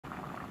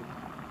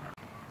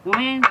我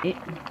们来这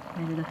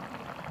个。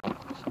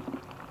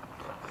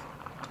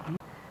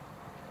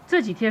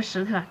这几天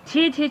石头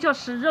天天就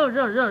吃肉，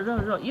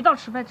一到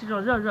吃饭就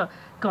说肉，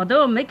搞得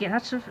我没给他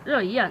吃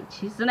肉一样。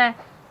其实呢，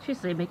确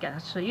实也没给他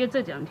吃，因为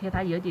这2天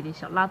他有点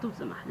小拉肚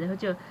子嘛，然后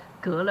就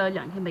隔了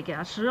2天没给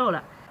他吃肉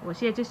了。我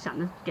现在就想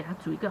着给他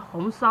煮一个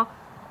红烧，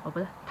不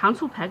是糖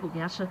醋排骨给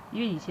他吃，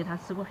因为以前他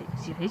吃过很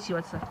喜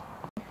欢吃。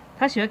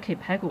他喜欢啃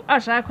排骨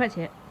，22块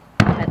钱。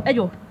哎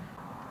呦，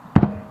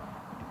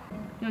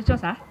那个叫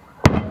啥？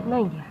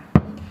嫩一点。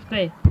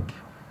对。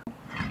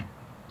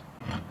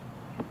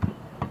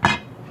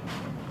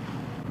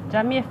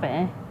加面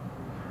粉，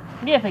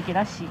给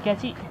它洗干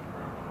净，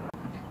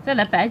再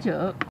来白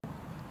酒，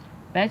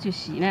白酒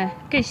洗呢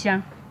更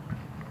香。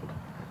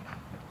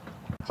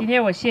今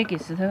天我先给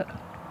石头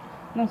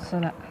弄吃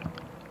了。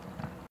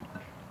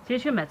今天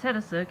去买菜的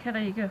时候看到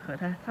一个和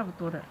他差不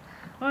多的，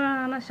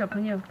哇，那小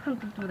朋友胖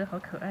嘟嘟的好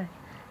可爱，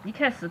一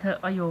看石头，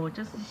哎呦，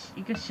这是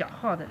一个小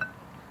号的。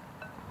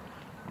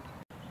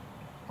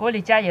锅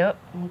里加油，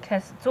我们开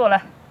始做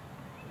了。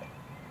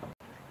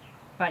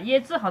把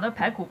腌制好的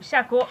排骨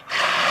下锅。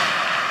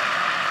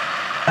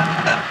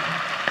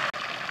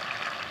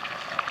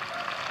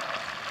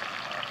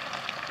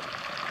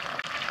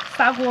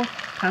砂锅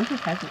糖醋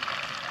排骨，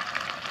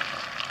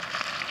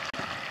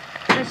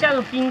再下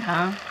入冰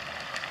糖。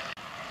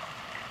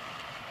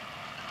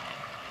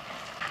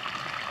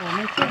我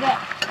们现在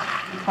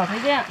炒成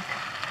这样，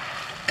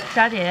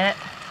加点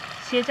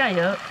鲜酱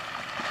油。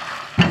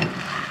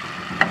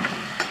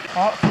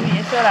好，出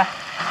颜色了，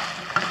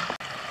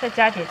再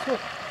加点醋。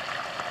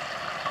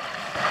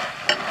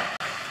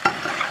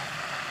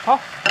好，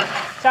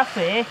加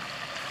水。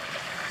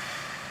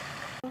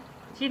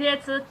今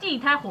天吃地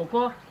摊火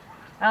锅。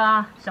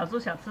小猪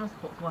想吃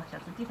火锅，想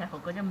吃地摊火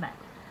锅就买。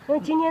因为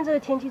今天这个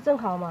天气正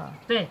好嘛。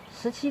对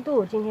，17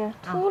度，今天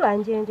突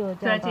然间就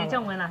突然间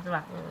降温了，是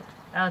吧？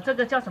这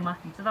个叫什么？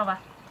你知道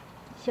吧？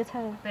苋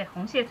菜。对，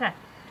红苋菜。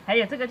还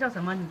有这个叫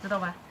什么？你知道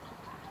吧？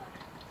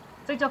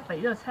这叫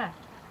肥肉菜。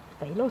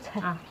肥肉菜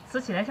啊，吃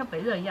起来像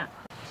肥肉一样。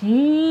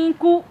平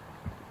菇，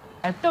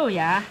豆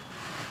芽，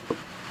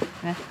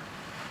来，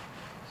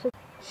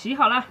洗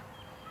好了。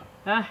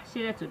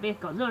现在准备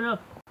搞肉。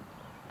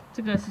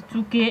这个是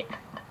猪肝。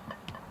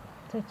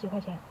这几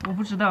块钱？我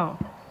不知道。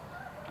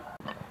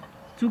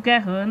猪肝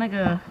和那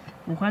个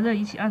五花肉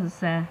一起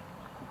23。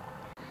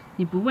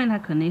你不问他，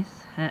可能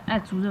还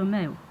按猪肉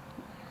卖哦。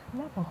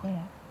那不会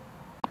啊。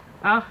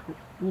好，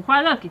五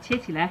花肉给切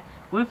起来，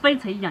我们分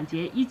成2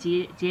节，一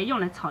节用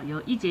来炒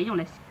油，一节用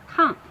来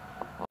烫。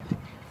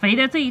肥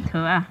的这一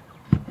头啊，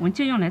我们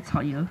就用来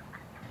炒油，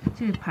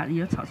就把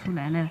油炒出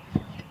来了，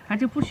它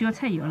就不需要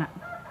菜油了。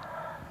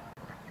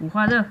五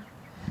花肉，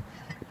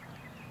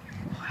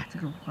哇，这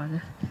个五花肉。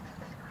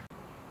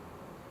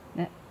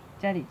来，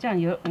加点酱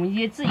油，我们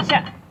腌制一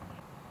下，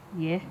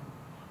盐、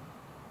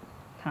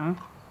糖。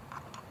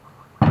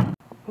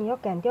你要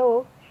擀掉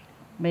哦。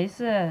没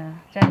事，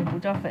加点胡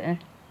椒粉，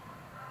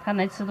他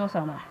能吃多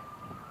少嘛？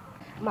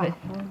对，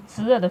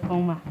吃热的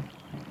风嘛。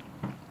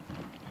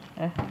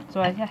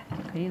抓一下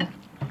就可以了。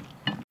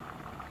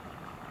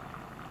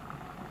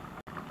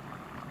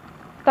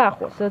大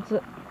火收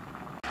汁。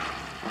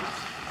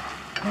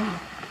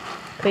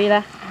可以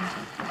了。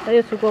那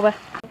就出锅吧。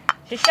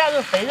先下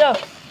入肥肉。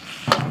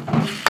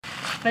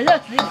肥肉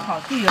只有炒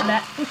出油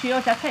来，不需要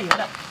加菜油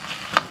的。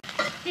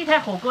地摊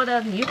火锅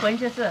的灵魂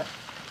就是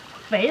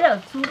肥肉、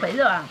猪肥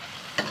肉啊，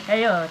还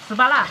有糍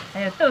粑辣，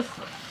还有豆豉，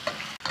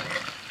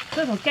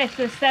这种盖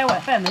个3碗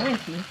饭没问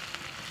题。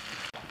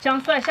姜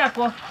蒜下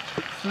锅，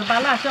糍粑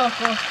辣椒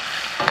锅，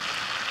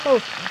豆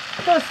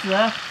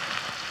豉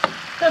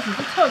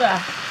是臭的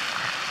啊。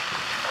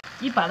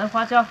1把的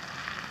花椒，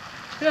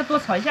这个多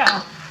炒一下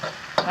啊，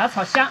把它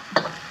炒香。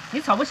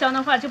你炒不香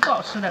的话就不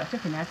好吃的，就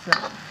很难吃。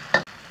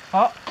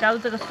好，加入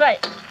这个蒜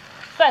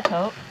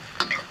头，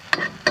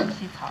一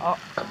起炒，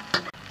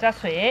加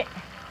水，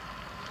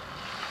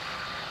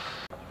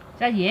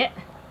加盐，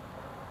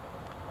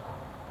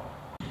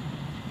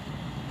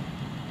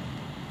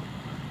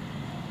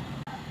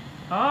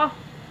好，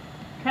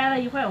开了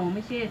一会儿，我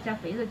们现在加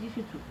肥肉继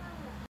续煮，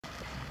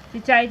就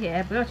加一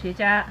点，不要全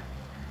加，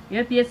因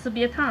为边吃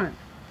边烫。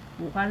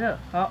五花肉，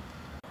好，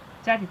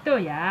加点豆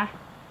芽，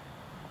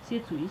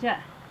先煮一下，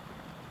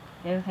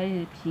还有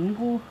平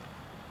菇，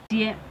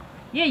鲜。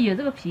因为有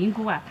这个平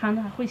菇啊，汤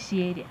它会鲜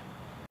一点。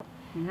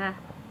你看，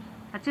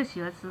他就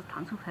喜欢吃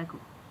糖醋排骨，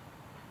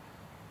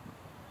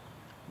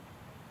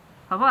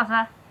好不好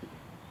吃？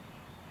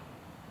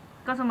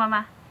告诉妈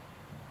妈，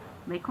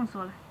没空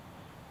说了。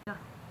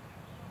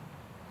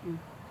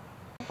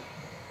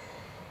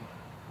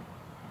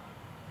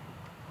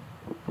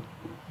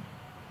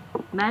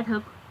埋头，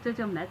这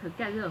叫埋头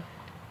盖肉。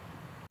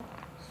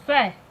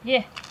蒜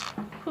叶，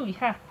铺一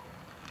下，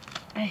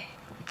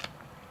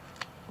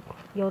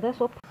有的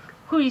说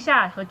铺一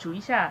下和煮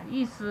一下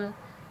意思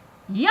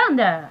一样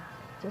的，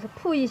就是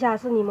铺一下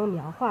是你们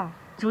苗话，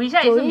煮一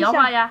下也是苗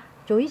话呀。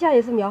煮一下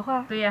也是苗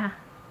话。对呀。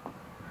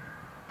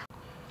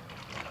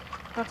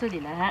到这里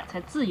来才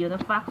自由的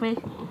发挥，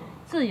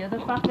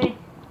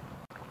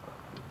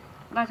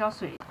辣椒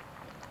水，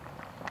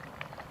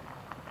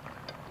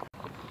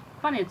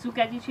放点猪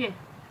肝进去，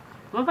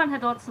不用放太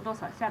多，吃多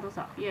少下多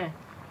少，因为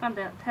放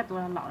的太多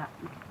了老了。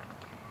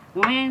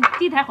我们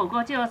地摊火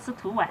锅就要吃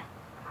土碗。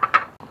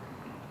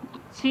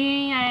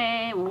亲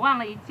哎，我忘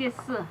了一件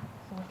事，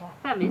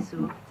饭没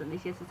熟，整那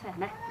些食材，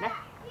来，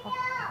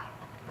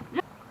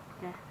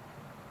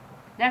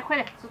来快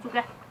点吃猪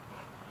肝，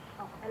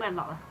不然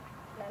老了。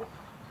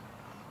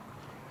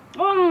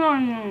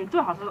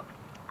最好吃了，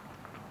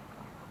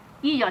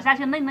一咬下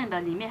去嫩嫩的，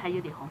里面还有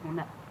点红红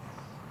的，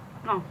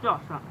最好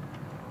吃了。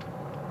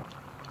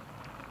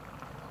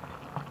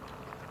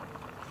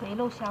肥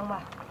肉香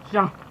吧？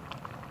香。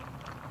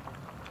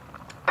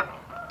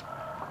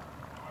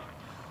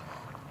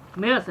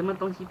没有什么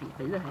东西比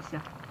肥肉还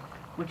香，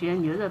我觉得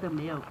牛肉都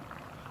没有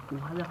五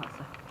花肉好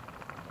吃。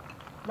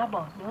那不，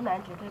牛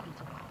腩绝对比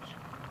这个好吃。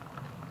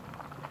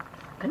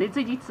可能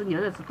最近吃牛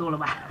肉吃多了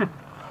吧，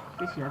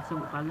就喜欢吃五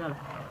花肉了。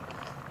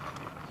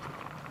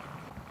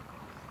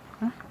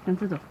啊，像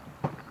这种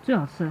最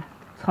好吃了，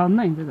超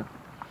嫩这种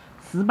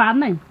，18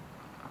嫩。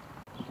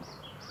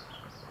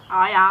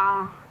哎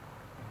呀！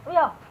哎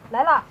呦，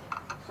来了，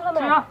吃了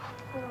没？吃了。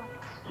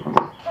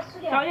再吃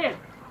点。宵夜。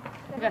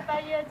这个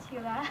半夜起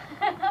来。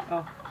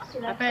哦，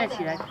半夜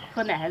起来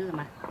喝奶还是什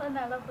么？喝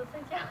奶了不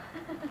睡觉。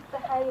再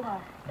嗨一会儿。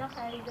再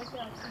嗨1个小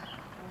时。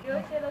有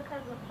一些都开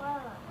始换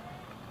了。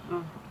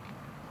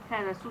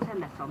看着蔬菜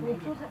买少没。你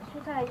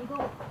蔬菜一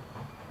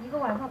个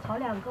晚上炒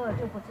2个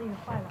就不至于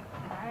坏了。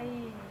哎。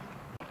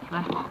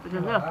来，这个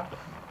肉，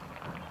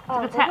这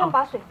个我菜先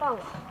把水放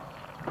了。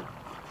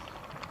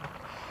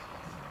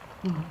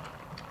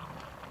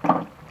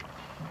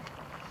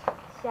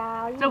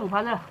这五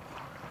花肉，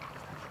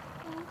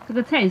这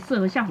个菜也适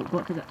合下火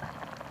锅。这个。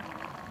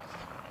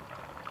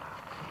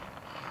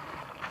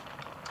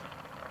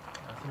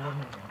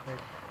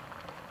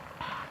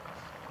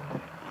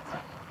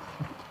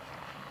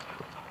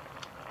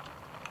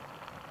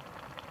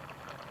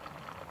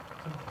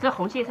这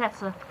红苋菜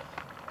吃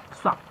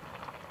爽，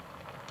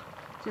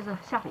就是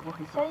下火锅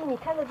很爽。小姨，你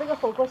看着这个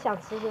火锅想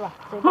吃是吧？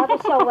嘴巴都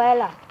笑歪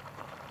了。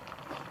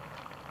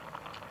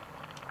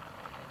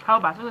还要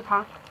把这个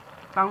汤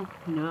当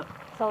牛。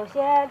首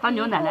先，当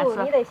牛奶来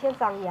吃。你得先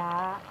长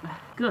牙。来，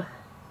哥，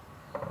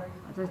把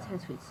这菜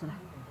水吃了。